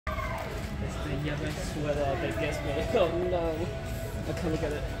yellow sweater they guess me. Oh no, I can't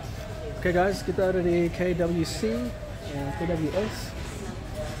get it. Okay guys, kita ada di KWC and KWS,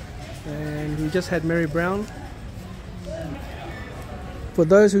 and we just had Mary Brown. For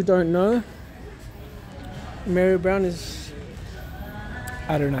those who don't know, Mary Brown is,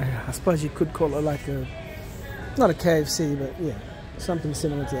 I don't know, I suppose you could call it like a, not a KFC, but yeah, something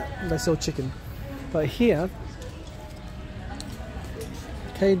similar to that. They sell chicken. But here,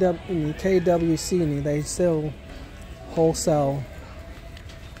 in the KWC, they sell wholesale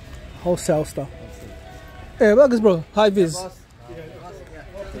stuff. Yeah, bagus bro, high vis.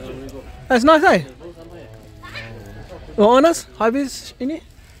 That's nice, eh? Oh, honest? High vis ini?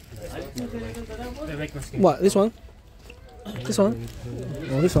 What, this one? This one?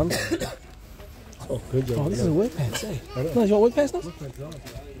 Oh, this one. Oh, good job. Oh, this is a work pants, eh? No, you want work pants now?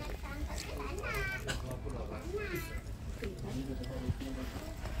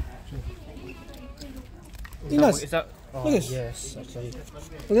 Naz, Is that? Oh, look at this. yes, actually.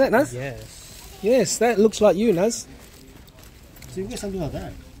 Look at that, Naz. Yes. Yes, that looks like you, Naz. So you get something like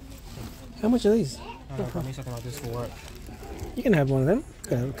that. How much are these? I need something like this for work. You can have one of them. You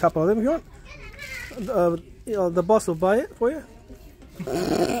can have a couple of them if you want. You know, the boss will buy it for you.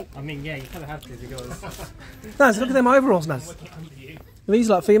 I mean, yeah, you kind of have to because. Naz, look at them overalls, Naz. Are these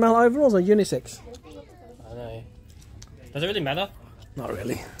like female overalls or unisex? I know. Does it really matter? Not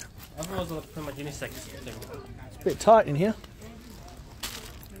really. Overalls are pretty much unisex thing. It's a bit tight in here.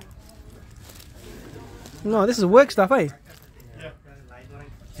 No, this is work stuff, eh?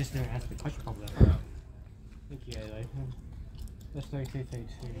 Just doing has to be culture problem. Thank you, though. Let's do 232.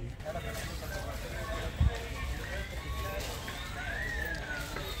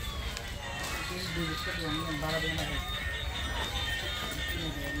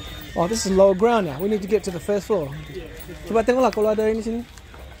 Oh, this is lower ground now. We need to get to the first floor. Coba tengoklah kalau ada ini sini.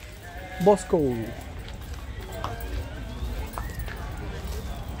 Bosco.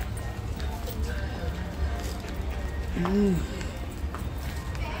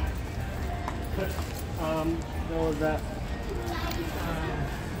 There was that.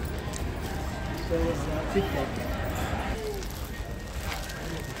 There was TikTok.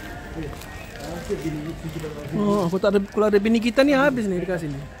 Oh, kalau ada bini kita ni habis ni dekat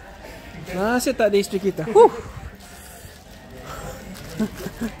sini. Nasib tak ada isteri kita.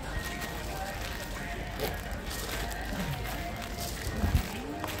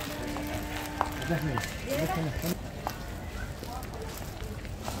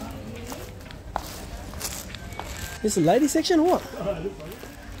 This is a lady section or what?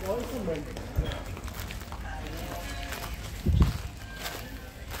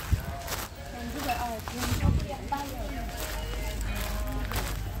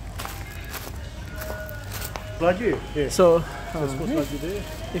 Yeah. So, There.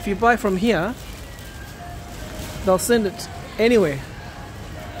 if you buy from here, they'll send it anywhere.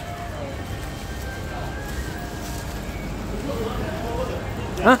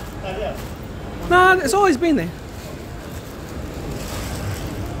 Huh? No, it's always been there.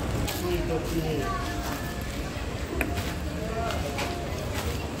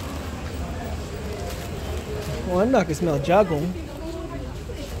 Oh, I can smell jagung.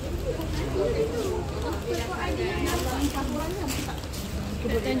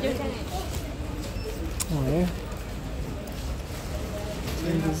 Oh yeah.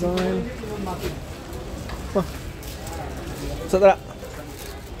 Same design. Oh. So that.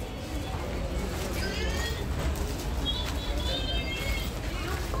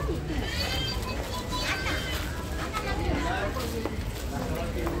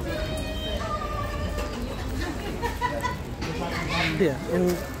 Yeah,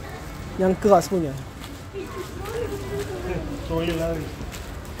 yang keras punya. So you lari.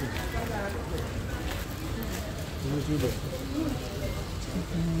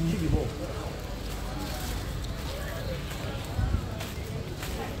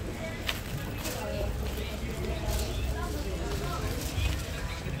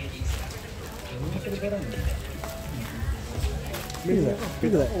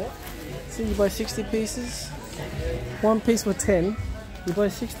 Look at that. So you buy 60 pieces, one piece for 10, you buy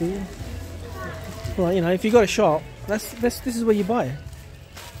 60. Well, you know, if you got a shop, this is where you buy.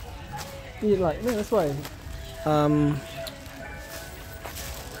 You like, no, that's why.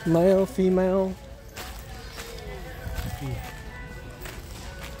 Male, female.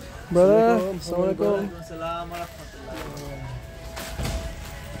 Brother, assalamualaikum.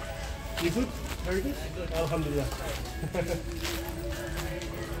 You good? Very good? Alhamdulillah.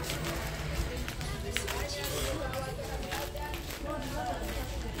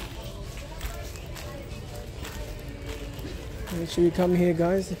 Make sure you come here,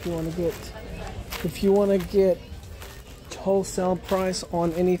 guys, if you want to get If you want to get wholesale price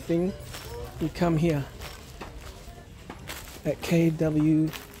on anything, you come here at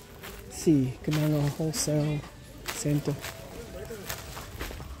KWC, Kenaga Wholesale Center.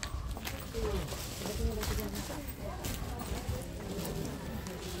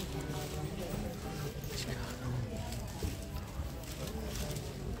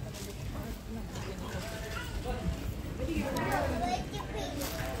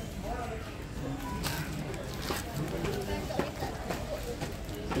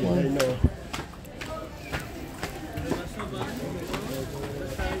 Yeah, I know.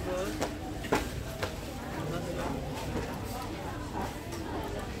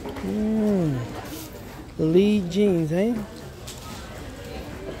 Lee jeans, eh?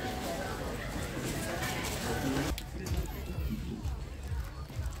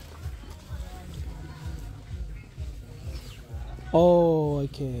 Oh,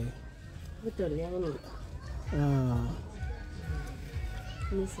 okay. Betul yang ini. Ah,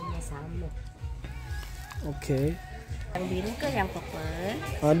 Ini semua sama. okay. Yang biru ke yang purple?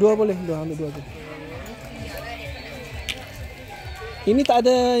 Dua boleh, ambil dua tu. Ini tak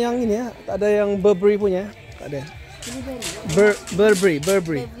ada yang ini ya, tak ada yang Burberry punya, tak ada. Ini Burberry.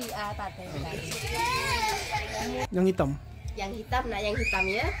 Burberry tak ada. Yang hitam. Yang hitam nak yang hitam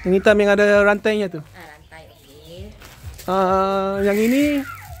ya? Yang hitam yang ada rantainya tu. Rantai okey.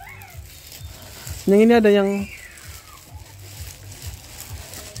 Yang ini ada yang.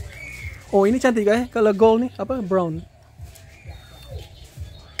 Oh, ini cantik kan? Kalau gold ni apa? Brown.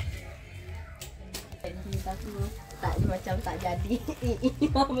 Tak macam tak jadi.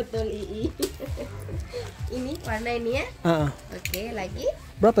 Betul ii. Ini warna ini ya? Okey, lagi.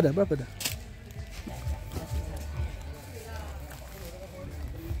 Berapa dah?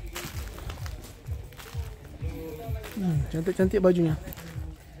 Cantik bajunya.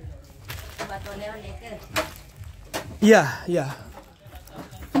 Buat oleh-oleh ke? Ya.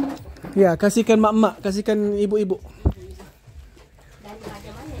 Ya, kasihkan mak-mak, kasihkan ibu-ibu. Dan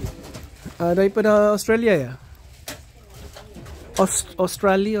macam mana ni? Daripada Australia ya?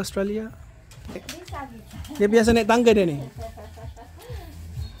 Australia. Dia biasa naik tangga dia ni.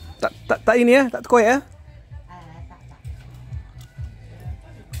 Tak ini ya, tak kuat ya.